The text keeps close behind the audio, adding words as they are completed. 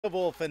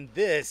Wolf, and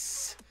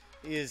this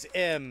is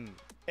MMO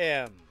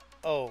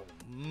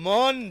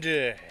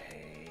Monday.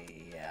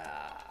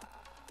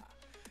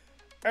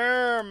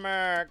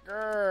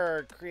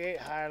 Create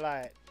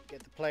highlight.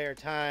 Get the player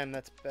time.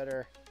 That's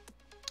better.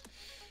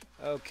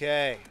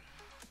 Okay.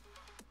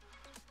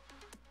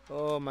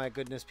 Oh my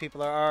goodness,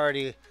 people are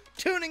already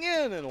tuning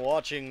in and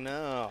watching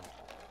now.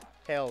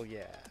 Hell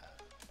yeah.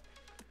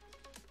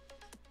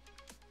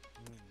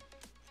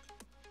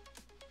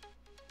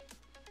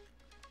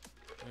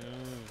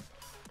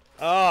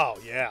 Oh,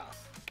 yeah.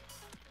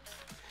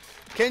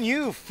 Can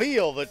you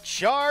feel the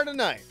Charr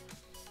tonight?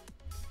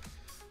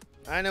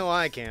 I know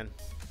I can.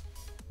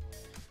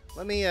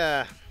 Let me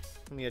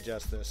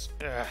adjust this.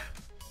 Ugh.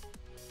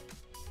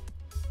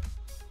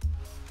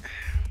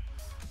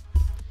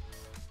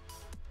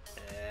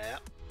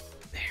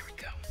 There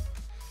we go.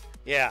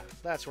 Yeah,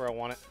 that's where I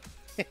want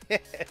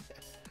it.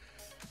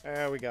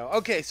 There we go.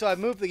 Okay, so I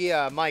moved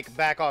the mic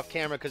back off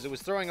camera because it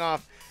was throwing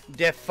off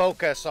the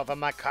focus of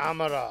my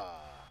camera.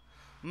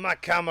 My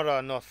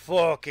camera not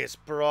focus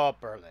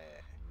properly.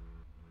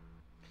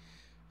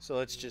 So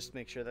let's just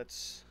make sure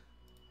that's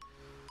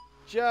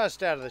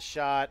just out of the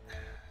shot.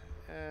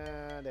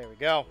 There we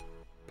go.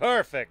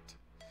 Perfect.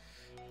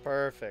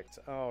 Perfect.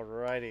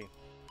 Alrighty.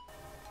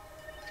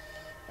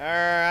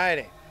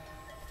 Alrighty.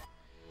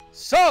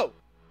 So,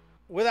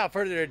 without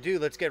further ado,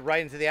 let's get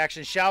right into the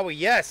action, shall we?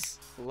 Yes,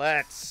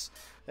 let's.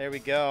 There we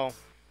go.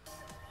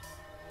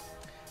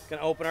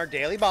 Gonna open our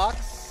daily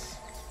box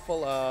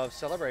full of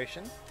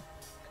celebration.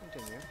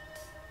 Continue.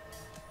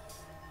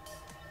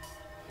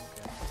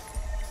 Okay.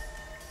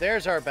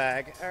 There's our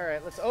bag.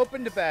 Alright, let's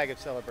open the bag of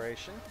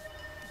celebration.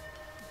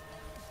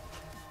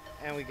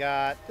 And we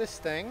got this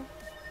thing.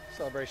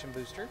 Celebration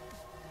booster.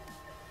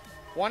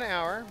 1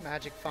 hour.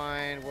 Magic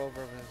find. World.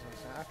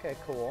 Okay,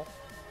 cool.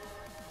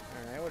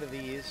 Alright, what are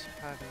these?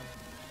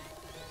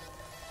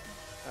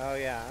 Oh,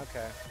 yeah,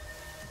 okay.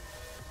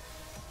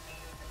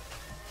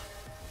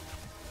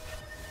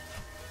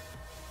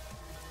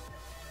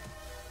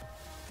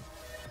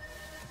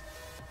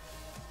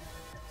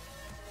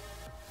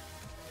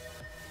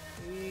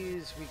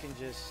 These we can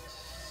just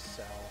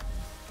sell.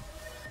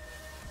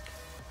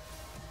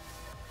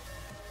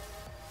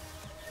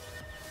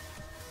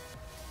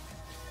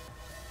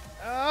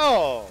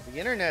 Oh, the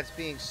internet's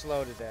being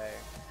slow today.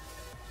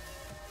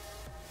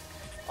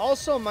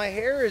 Also, my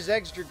hair is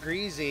extra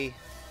greasy.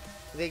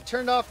 They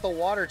turned off the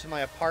water to my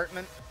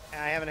apartment,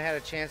 and I haven't had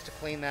a chance to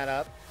clean that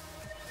up.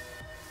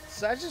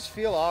 So I just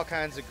feel all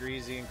kinds of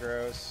greasy and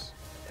gross.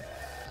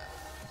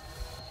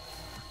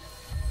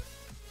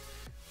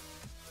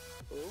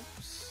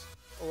 Oops.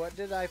 What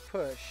did I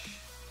push?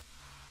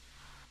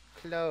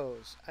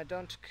 Close. I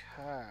don't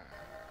care.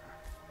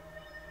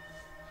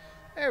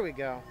 There we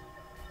go.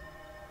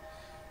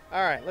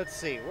 Alright, let's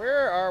see.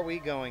 Where are we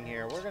going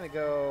here? We're going to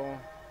go...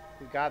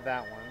 We got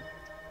that one.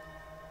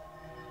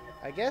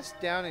 I guess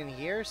down in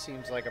here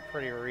seems like a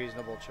pretty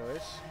reasonable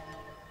choice.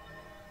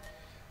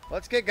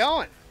 Let's get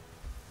going.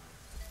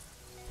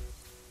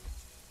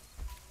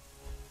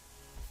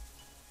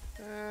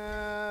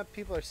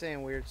 People are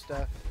saying weird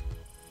stuff.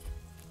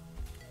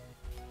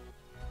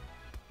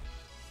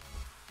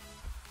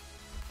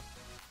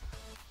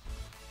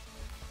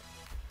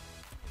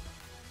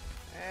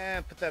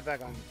 And put that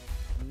back on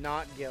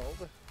not guild.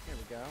 Here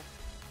we go.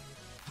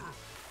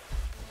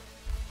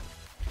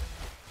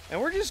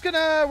 And we're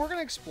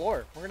gonna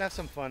explore. We're gonna have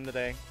some fun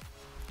today.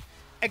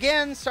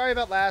 Again, sorry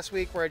about last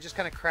week where I just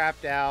kind of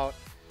crapped out.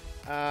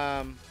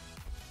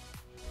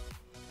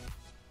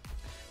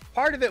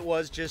 Part of it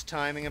was just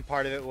timing, and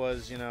part of it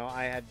was, you know,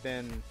 I had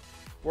been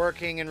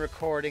working and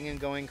recording and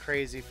going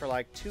crazy for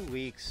like 2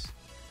 weeks.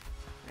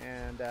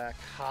 And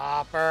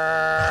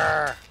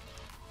copper.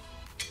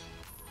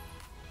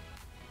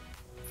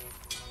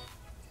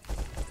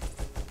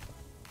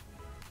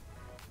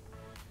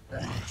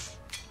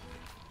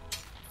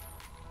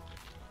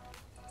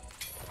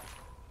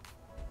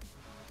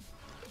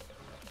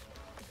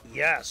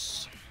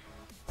 Yes.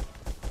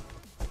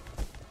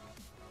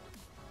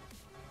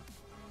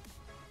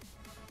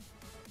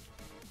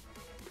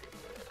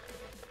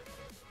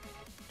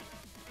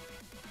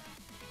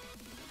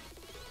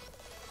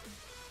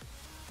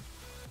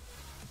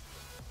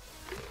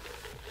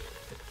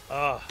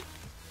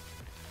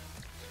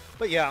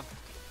 But yeah,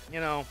 you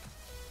know,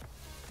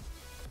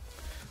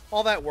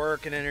 all that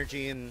work and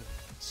energy and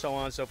so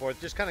on and so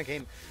forth just kind of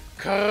came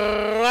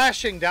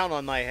crashing down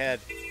on my head.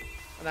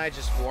 And I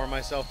just wore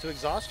myself to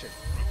exhaustion.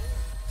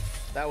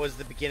 That was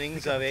the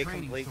beginnings of a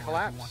complete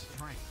collapse.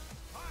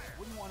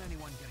 Wouldn't want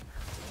anyone getting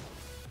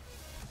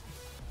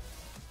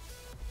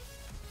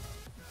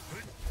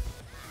hurt.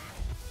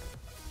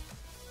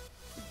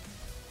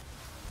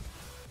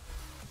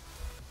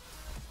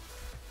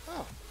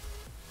 Oh,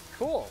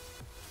 cool.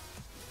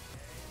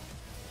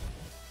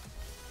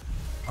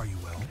 Are you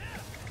well?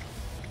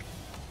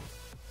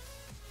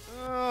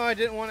 Oh, I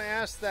didn't want to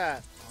ask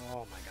that.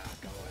 Oh my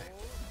god, go away.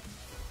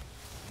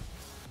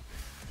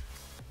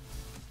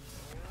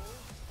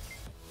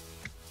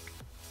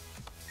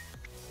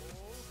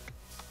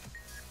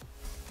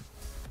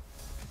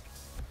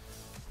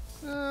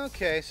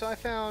 Okay, so I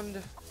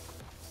found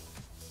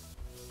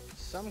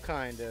some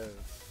kind of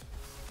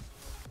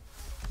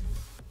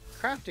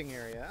crafting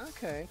area.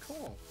 Okay,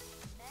 cool.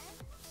 Men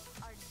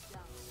are dumb.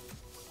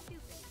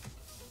 Stupid.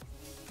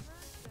 Easy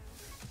version.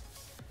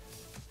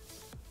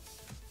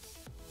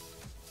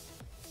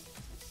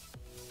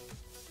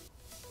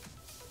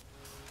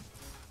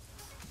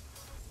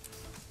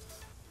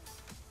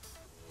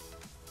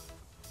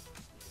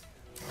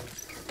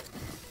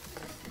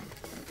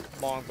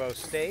 Longbow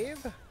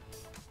stave. A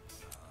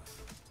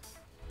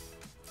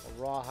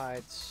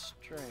rawhide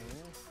string.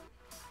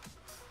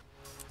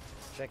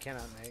 Which I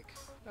cannot make.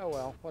 Oh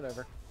well,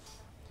 whatever.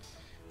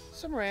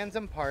 Some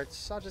random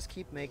parts. I'll just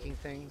keep making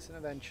things and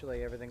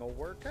eventually everything will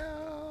work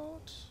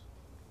out.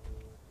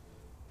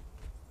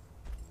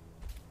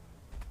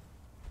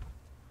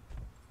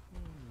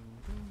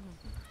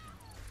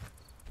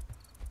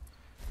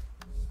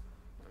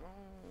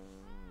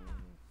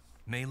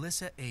 May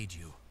Lissa aid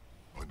you.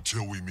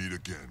 Until we meet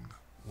again.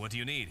 What do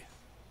you need?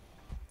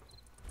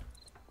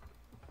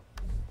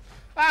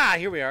 Ah,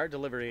 here we are,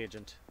 delivery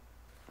agent.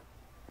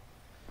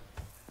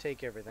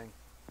 Take everything.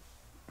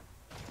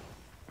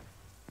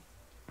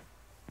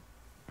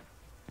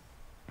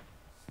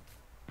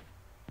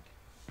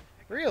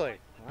 Really?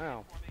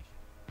 Wow.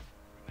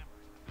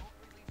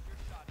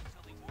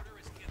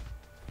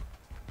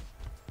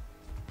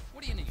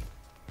 What do you need?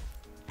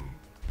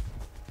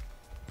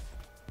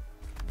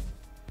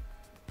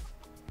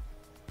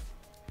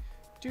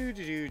 Do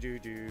do do do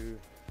do.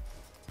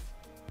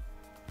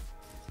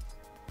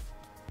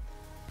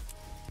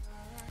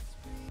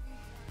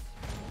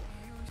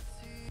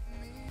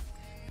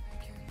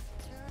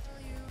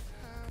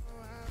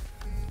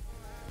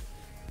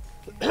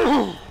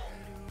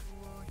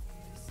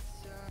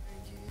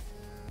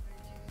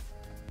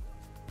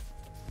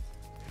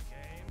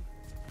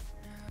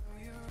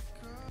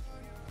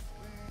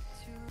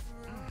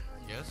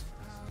 Yes?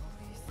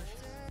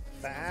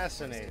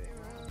 Fascinating.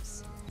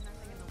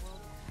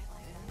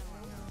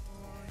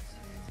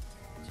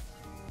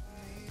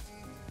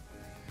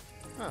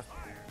 Huh.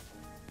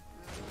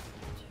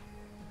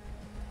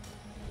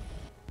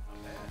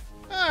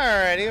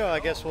 Alrighty, well I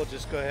guess we'll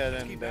just go ahead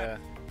and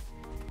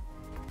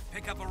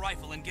Pick up a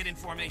rifle and get in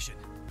formation.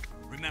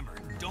 Remember,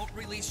 don't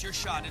release your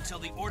shot until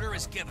the order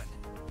is given.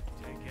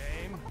 Take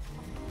aim.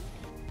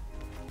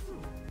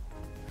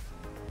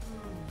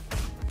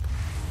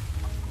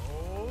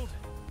 Hold.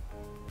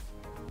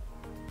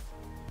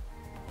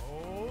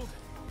 Hold.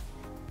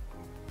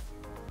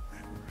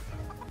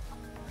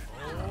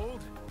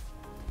 Hold.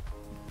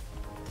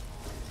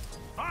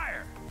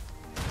 Fire!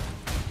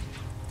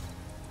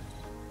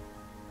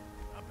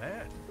 Not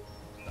bad.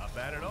 Not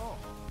bad at all.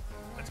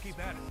 Let's keep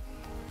at it.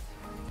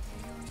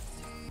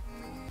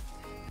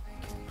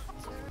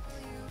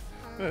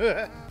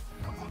 Take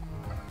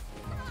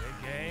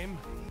aim.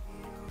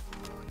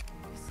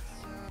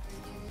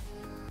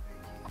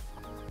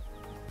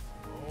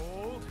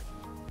 Hold.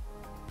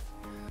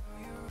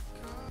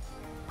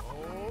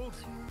 Hold.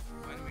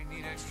 Why do we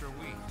need extra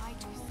wheat? I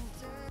told you.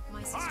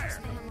 My Fire!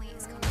 sister's family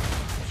is coming.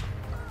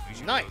 We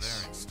should Nice. go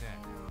there instead.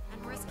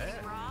 And risk Bad.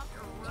 being robbed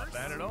or worse. Not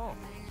bad at all.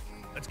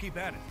 Let's keep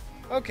at it.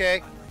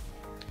 Okay.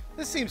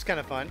 This seems kind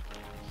of fun.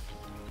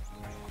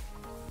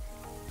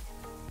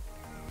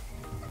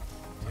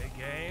 Take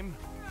aim.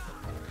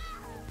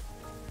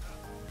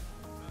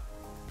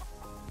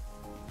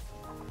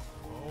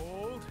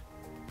 Hold.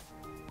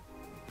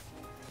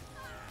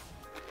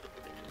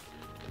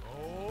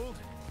 Hold.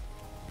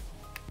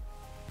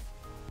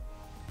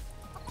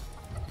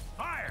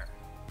 Fire!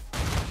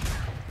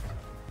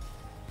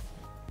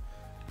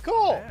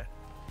 Cool. Bad.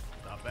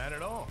 Not bad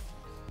at all.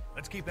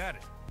 Let's keep at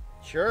it.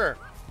 Sure.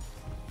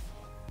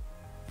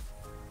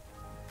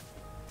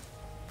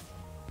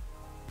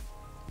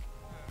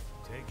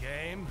 Take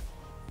aim.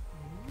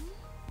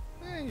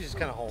 You just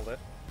kind of hold it.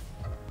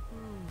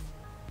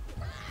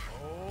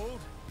 Hold.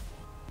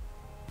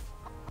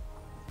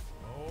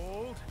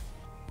 Hold.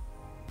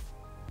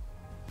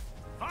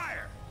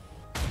 Fire!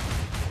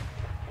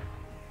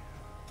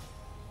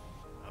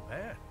 Not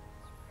bad.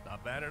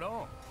 Not bad at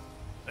all.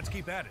 Let's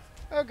keep at it.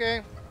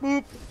 Okay.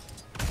 Boop.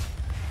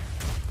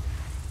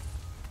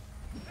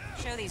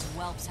 Show these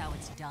whelps how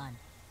it's done.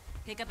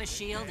 Pick up a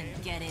shield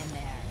and get in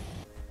there.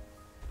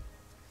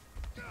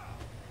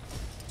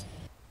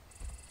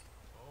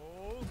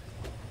 Hold.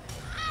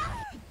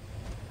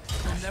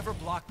 You'll never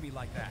block me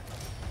like that.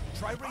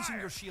 Try raising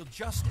your shield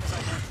just as I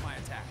launch my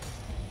attack.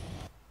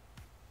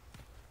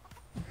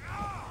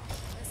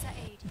 Lissa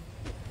aid.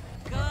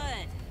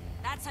 Good.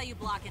 That's how you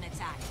block an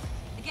attack.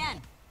 Again.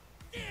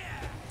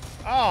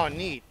 Oh,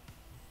 neat.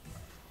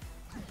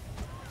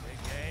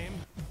 Take aim.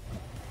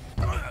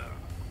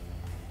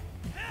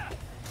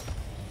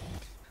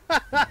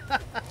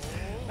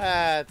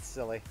 That's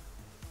silly.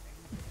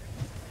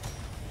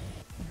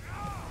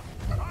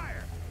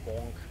 Fire!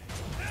 Bonk.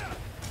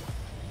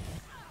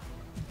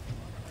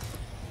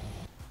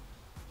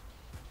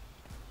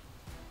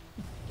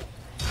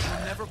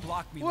 You'll never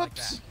block me like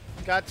Whoops. that.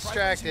 Got Try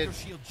distracted. raising your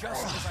shield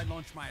just as I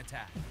launch my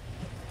attack.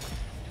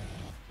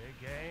 Take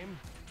Game.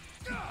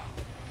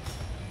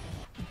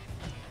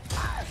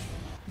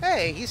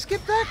 Hey, he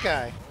skipped that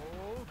guy.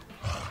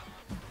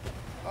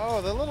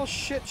 Oh, the little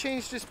shit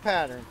changed his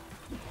pattern.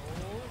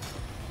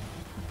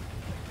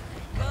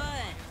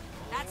 Good.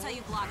 That's how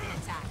you block an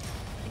attack.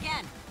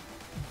 Again.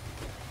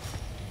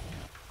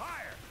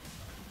 Fire.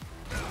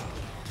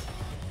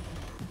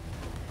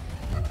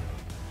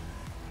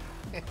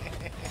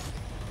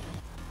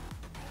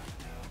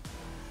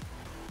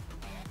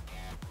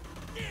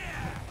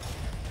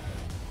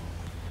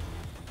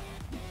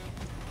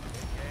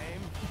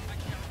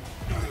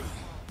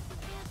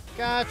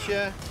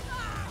 Gotcha.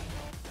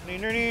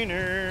 Neener,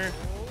 neener.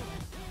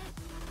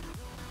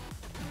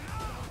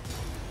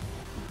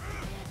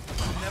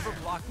 Never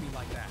block me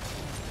like that.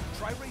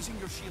 Try raising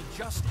your shield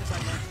just as I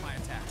launch my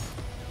attack.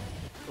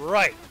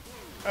 Right.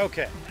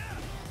 Okay.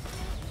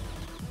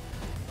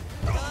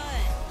 Good.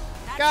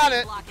 That's Got how you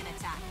it. block an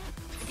attack.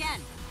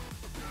 Again.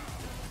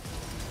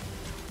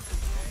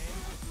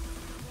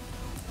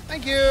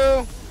 Thank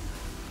you.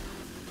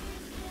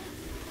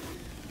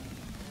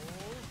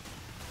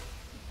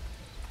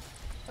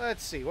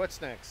 Let's see,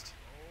 what's next?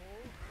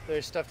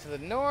 There's stuff to the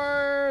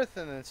north,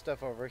 and then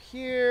stuff over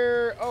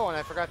here. Oh, and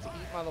I forgot to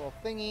eat my little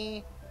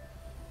thingy.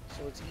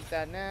 So let's eat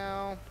that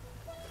now.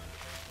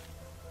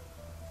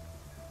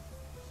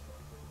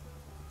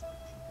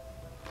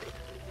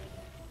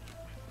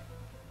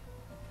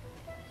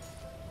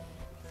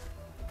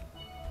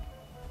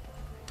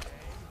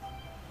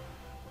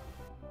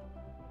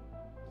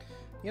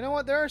 You know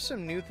what? There are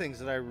some new things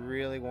that I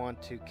really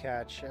want to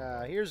catch.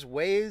 Here's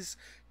Waze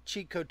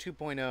Cheat Code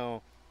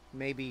 2.0.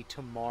 Maybe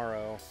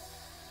tomorrow.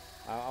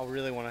 I'll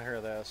really want to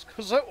hear this.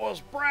 Because it was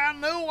brand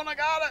new when I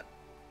got it.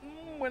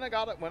 When I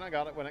got it. Brand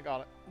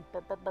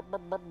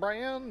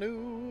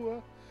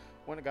new.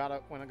 When I got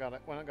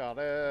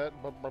it.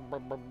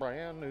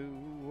 Brand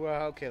new.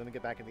 Okay, let me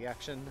get back into the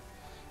action.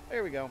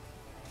 There we go.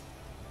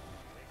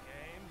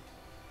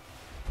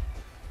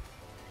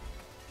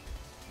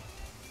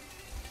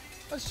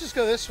 Let's just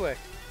go this way.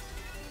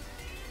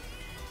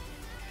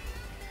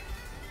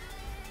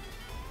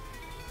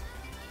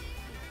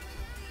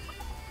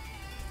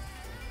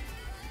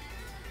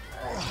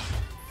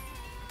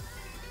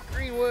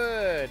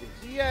 Greenwood!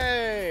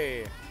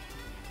 Yay!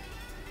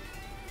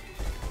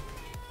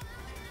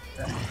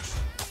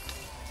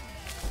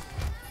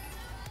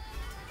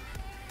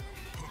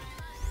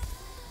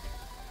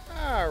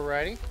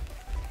 Alrighty.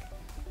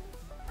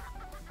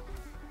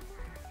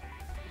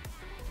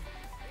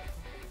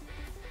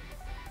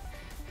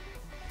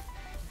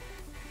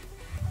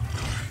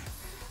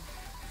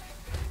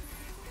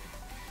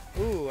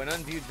 Ooh, an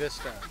unviewed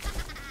vista.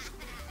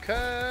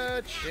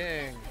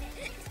 Ka-ching.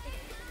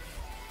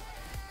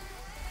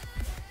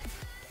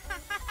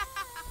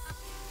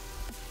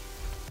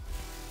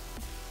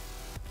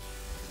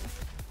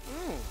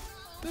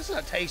 This is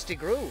a tasty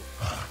groove.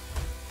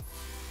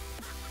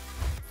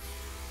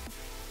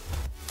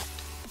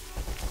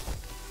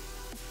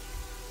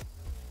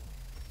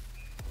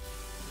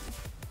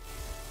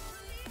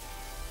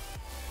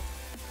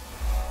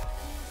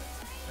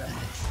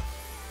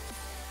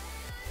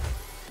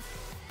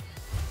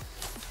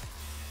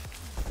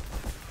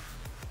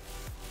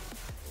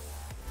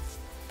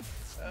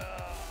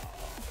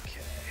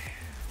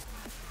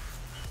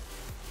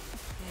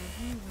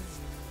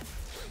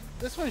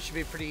 This one should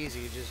be pretty easy.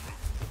 You just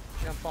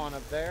jump on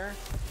up there.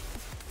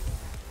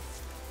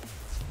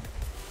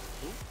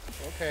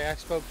 Oop, okay, I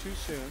spoke too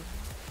soon.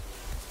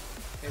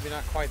 Maybe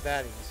not quite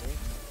that easy.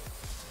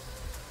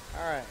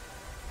 Alright.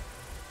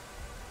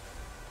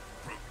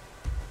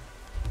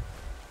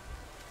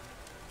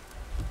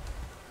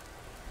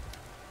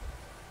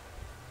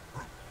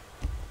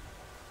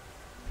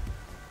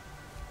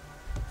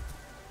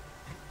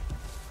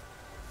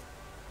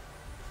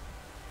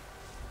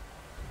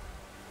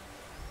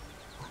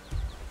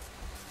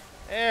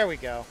 There we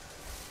go.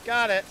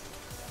 Got it.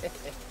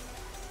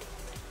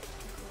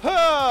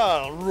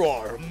 Ha!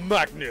 RAWR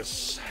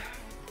MAGNUS.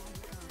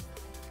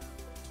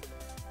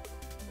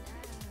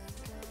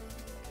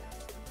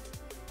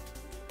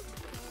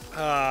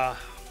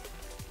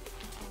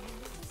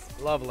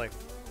 Lovely.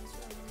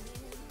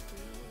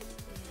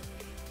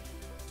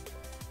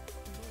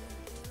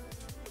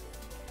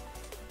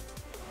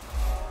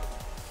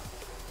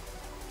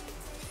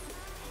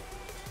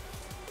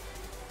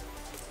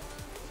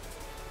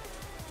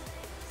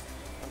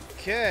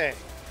 Okay,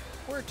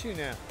 where to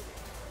now?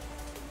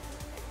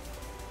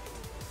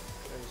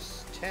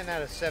 There's 10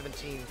 out of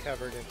 17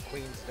 covered in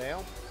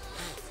Queensdale.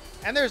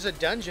 And there's a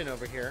dungeon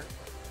over here.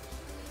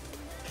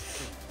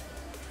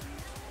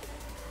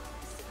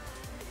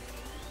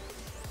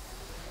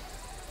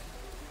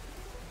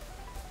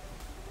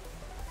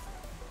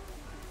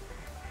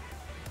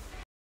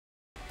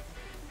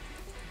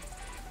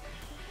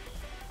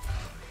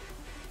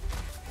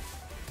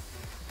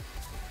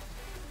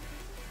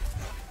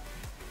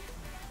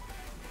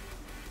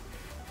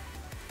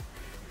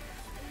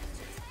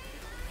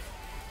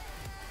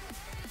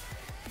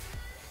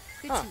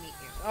 Good Huh. to meet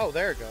you. Oh,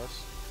 there it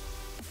goes.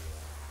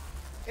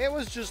 It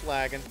was just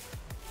lagging.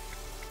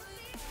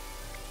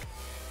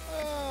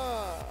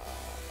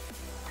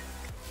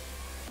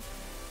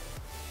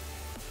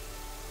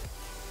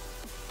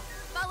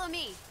 Follow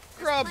me.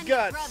 There's Grub plenty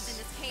guts. of grubs in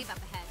this cave up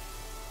ahead.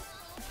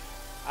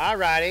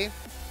 Alrighty.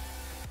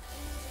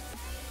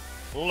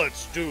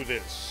 Let's do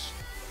this.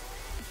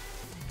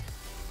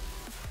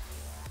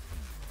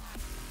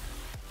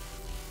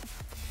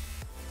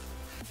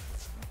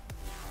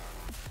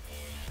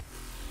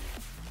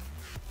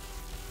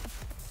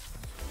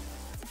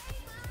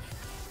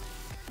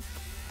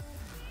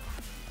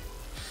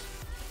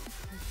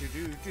 Do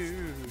do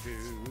do do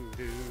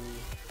do.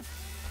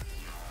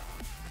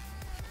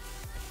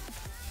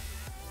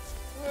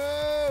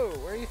 Whoa!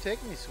 Where are you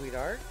taking me,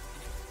 sweetheart?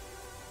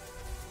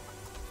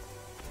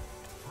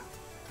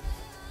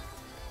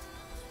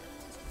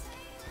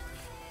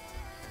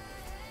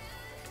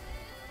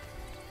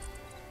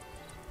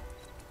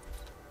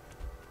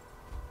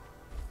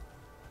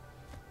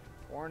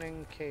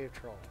 Warning, cave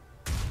troll.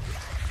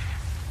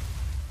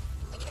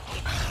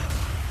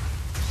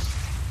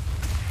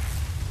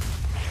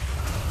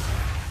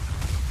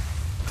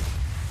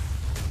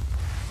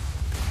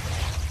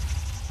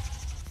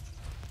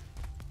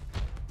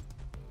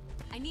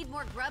 I need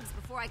more grubs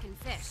before I can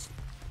fish.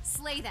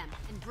 Slay them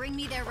and bring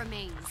me their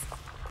remains.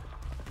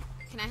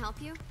 Can I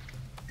help you?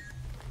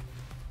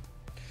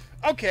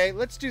 Okay,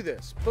 let's do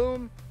this.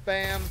 Boom,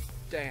 bam,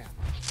 damn.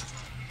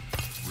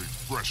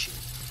 Refreshing.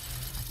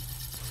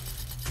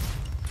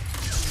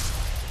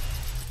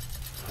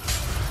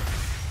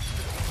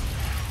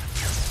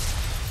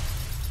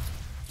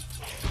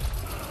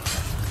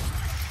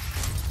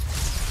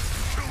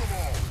 Kill them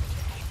all.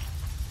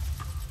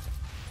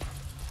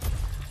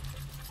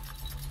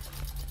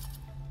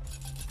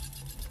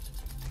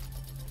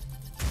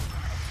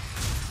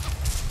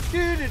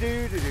 Do do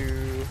do do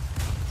do.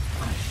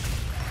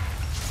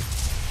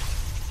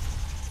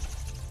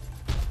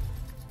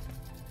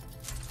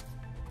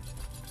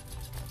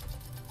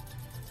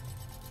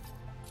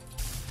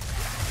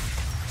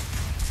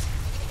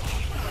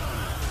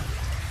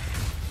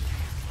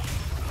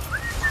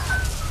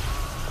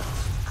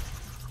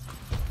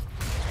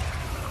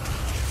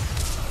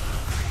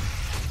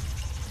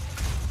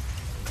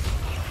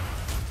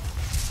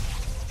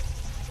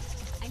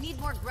 I need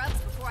more grubs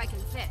before I can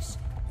fish.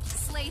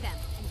 Slay them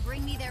and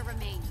bring me their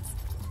remains.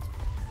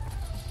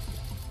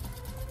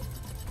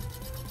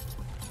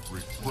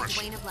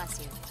 Refreshing. Dwayne bless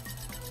you.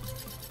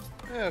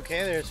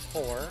 Okay, there's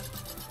 4.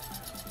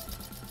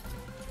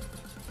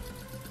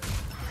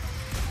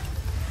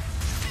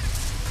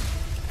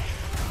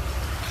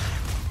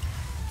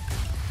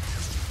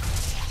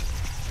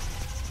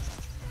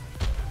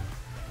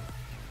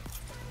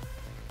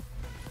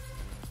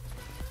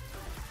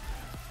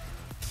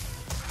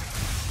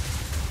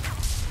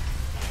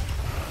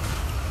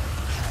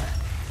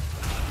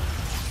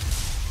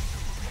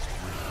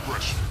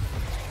 Refreshing.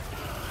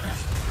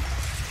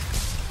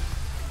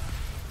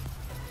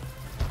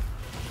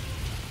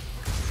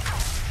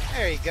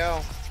 There you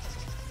go.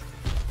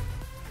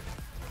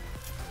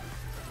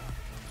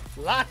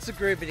 Lots of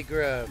gribbity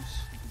grubs.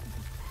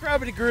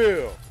 Grubbity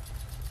groo.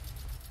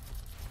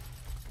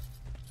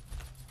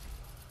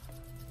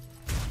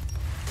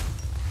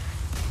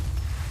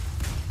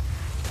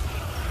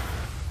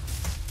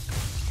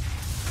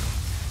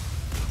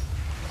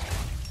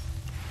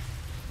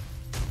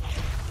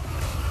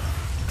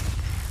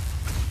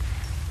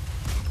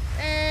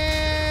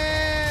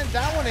 And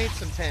that one ate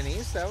some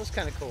pennies. That was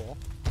kind of cool.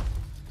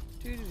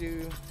 Do do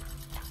do. Good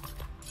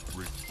to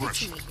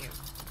Refreshing. meet you.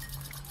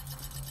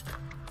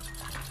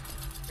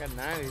 Got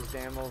 9 of these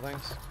damn little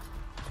things.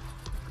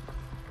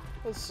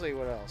 Let's see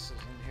what else is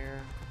in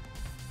here.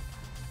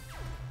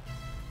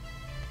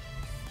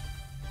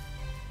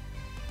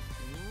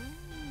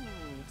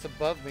 It's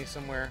above me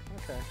somewhere.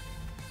 Okay.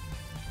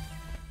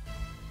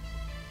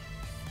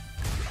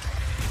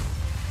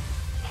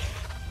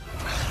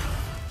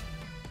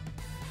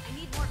 I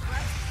need more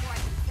grubs before I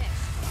can fish.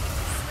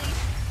 Slay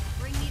them.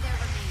 Bring me their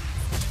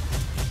remains.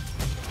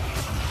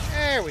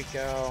 There we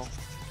go.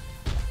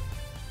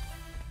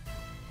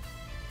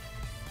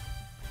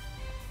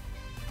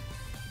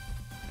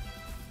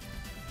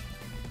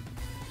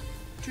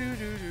 Do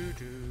do do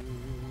do.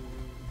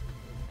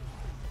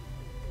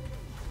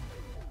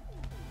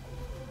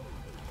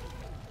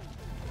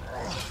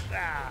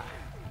 Ah,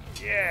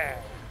 yeah.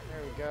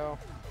 There we go.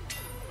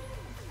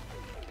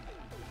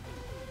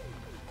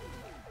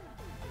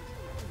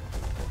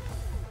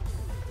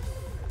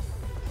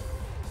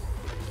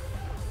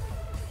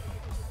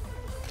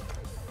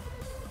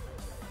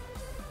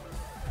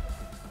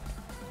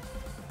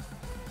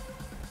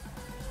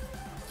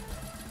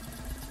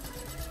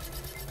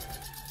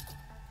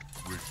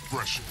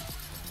 Refreshing.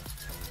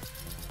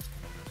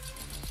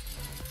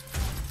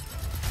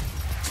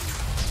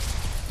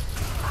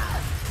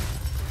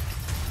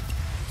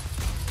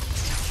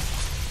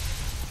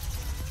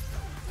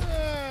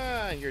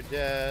 Ah, you're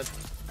dead.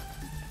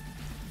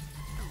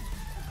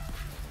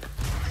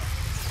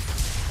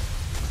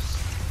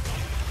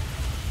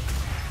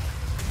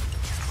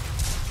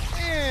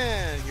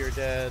 And you're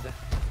dead.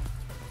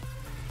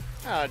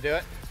 I'll do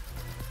it.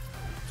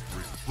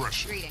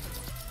 Refreshing. Greetings.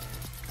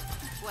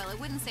 Well, I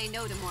wouldn't say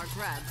no to more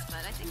grubs,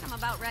 but I think I'm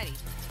about ready.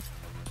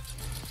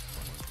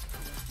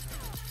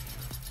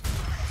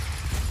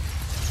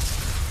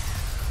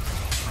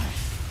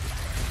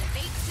 The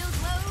bait still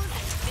glows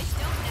and the fish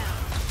don't know.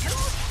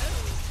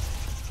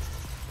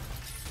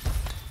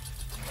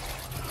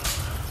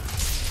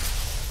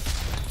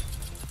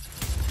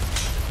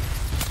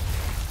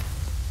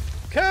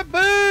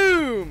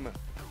 Kaboom!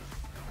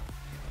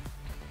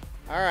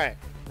 Alright,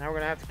 now we're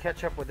going to have to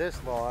catch up with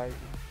this law.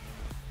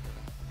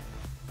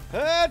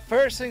 But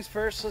first things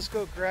first, let's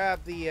go grab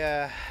the,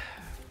 it's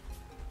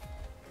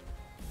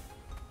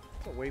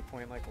a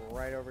waypoint, like,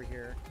 right over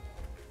here.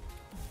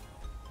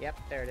 Yep,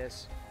 there it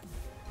is.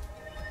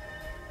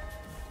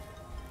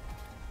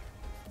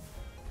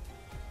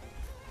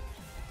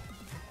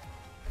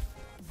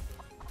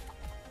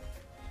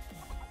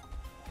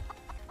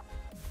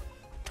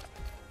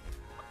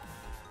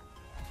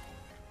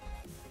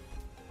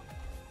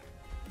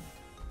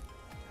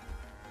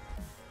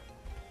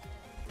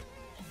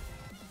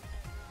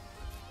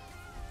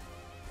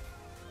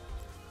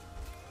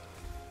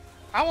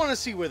 I want to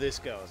see where this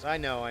goes. I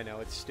know,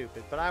 it's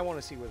stupid, but I want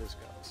to see where this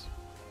goes.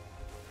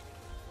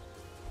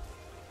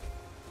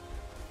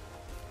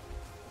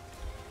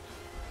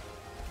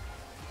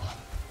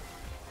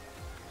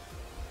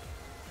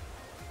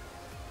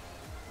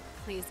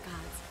 Please,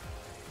 gods,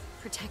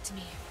 protect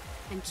me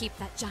and keep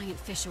that giant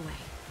fish away.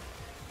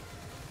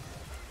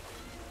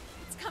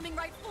 It's coming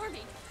right for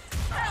me.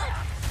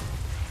 Help!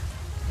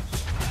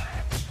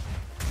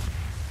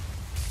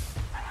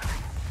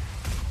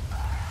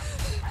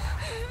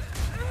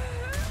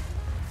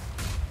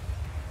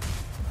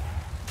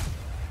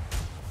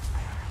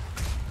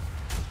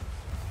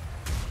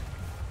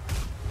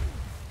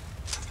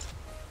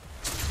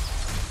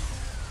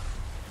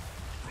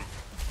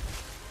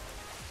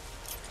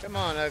 Come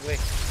on, ugly.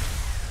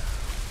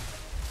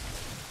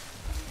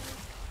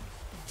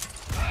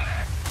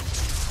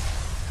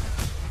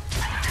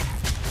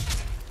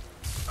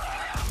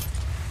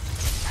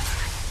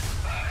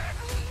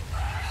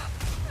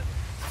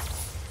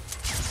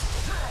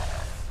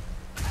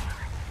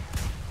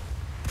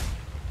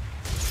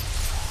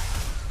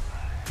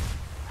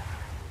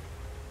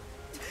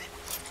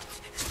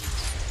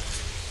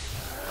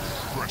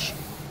 Refreshing.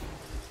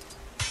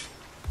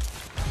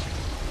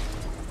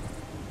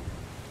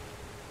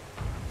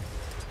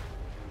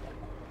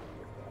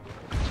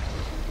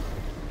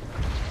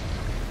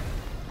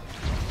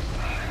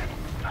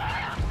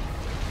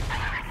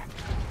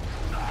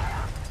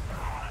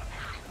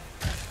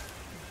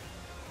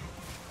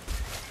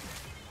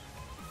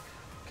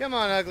 Come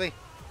on, ugly.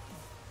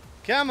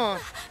 Come on.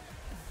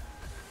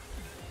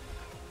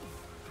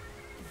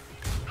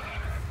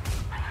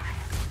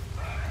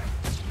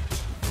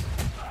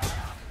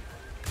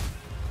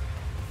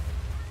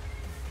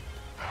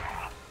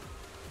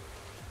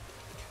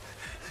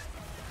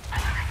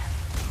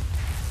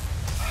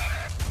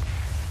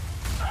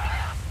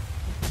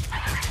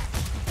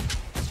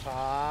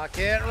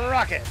 Pocket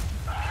rocket.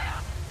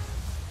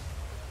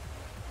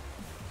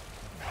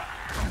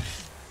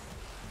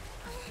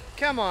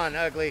 Come on,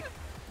 ugly.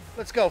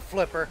 Let's go,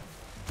 Flipper.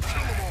 Kill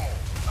them all.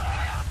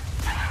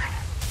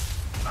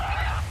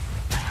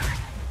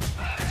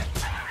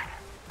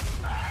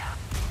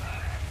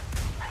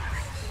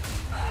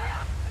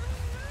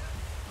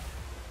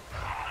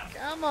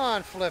 Come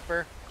on,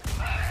 Flipper.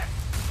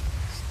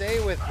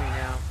 Stay with me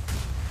now.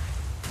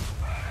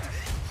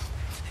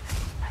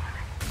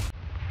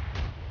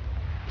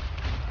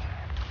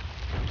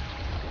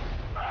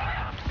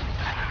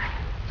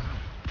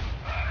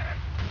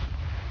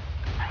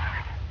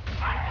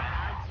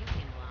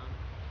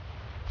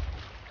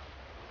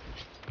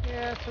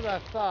 Yeah, that's what I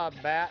thought,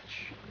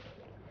 Batch.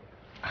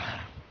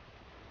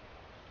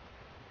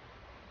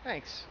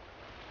 Thanks.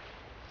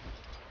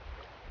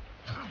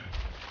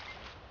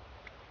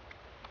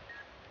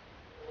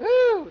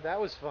 Woo! That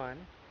was fun.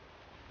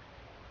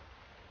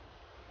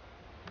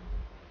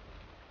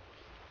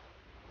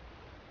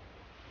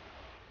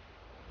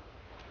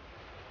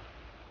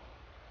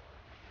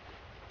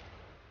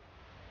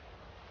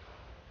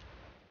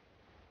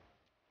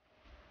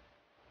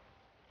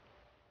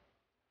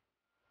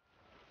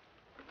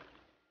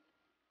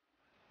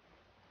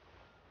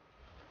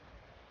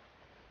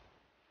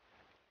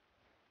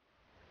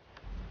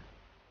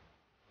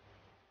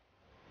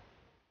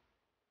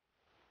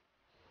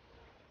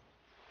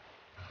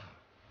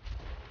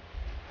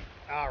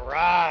 All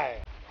right.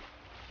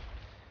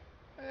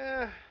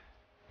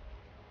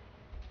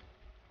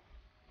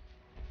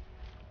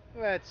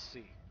 Let's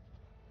see.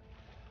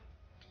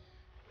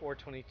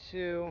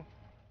 422.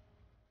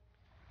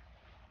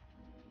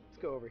 Let's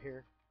go over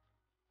here.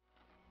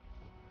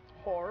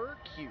 Horror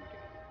cutie.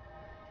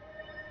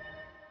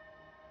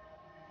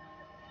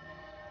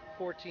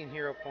 14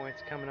 hero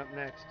points coming up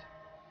next.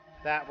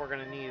 That we're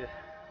going to need.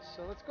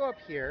 So let's go up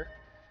here.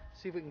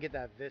 See if we can get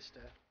that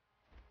vista.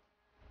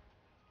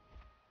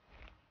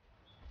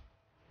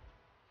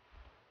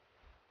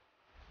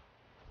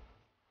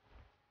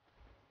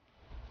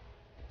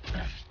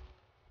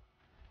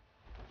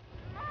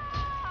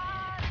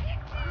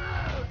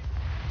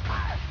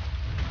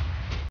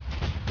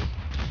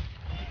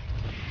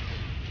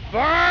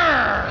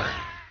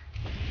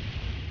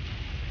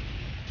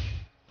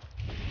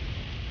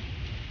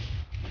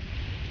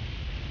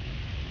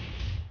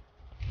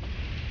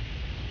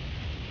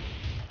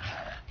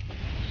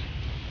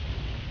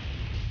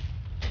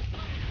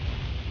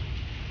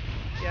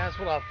 That's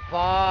what I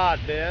thought,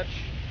 bitch.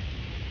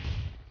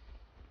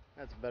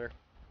 That's better.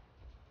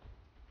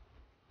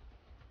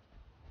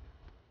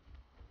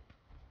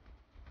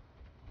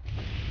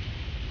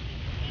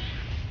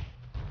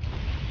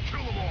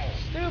 Kill them all.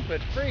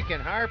 Stupid freaking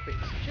harpies.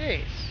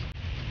 Jeez.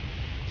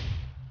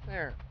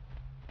 There.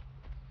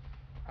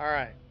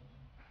 Alright.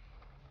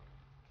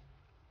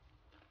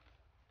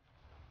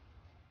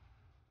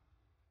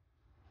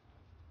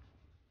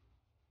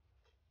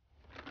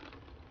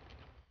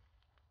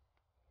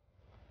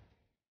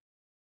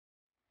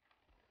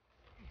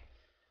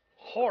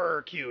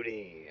 Horror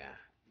cutie.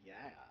 Yeah.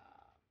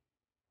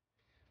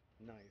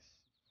 Nice.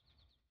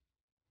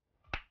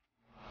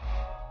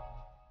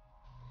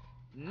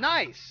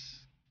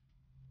 Nice.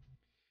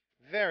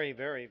 Very,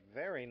 very,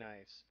 very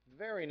nice.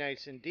 Very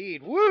nice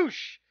indeed.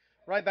 Whoosh!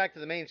 Right back to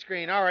the main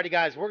screen. Alrighty,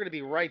 guys, we're going to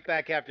be right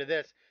back after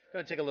this.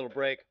 Going to take a little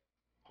break.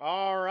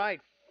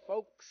 Alright,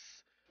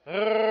 folks.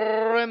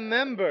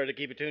 Remember to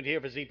keep it tuned here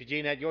for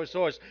ZPGNET, your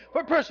source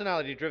for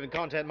personality-driven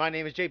content. My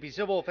name is JP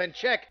Silverwolf, and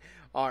check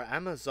our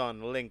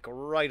Amazon link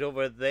right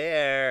over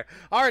there.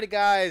 Alrighty,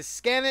 guys,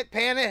 scan it,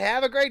 pan it,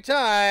 have a great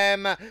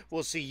time.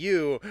 We'll see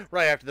you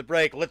right after the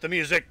break. Let the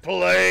music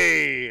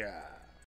play.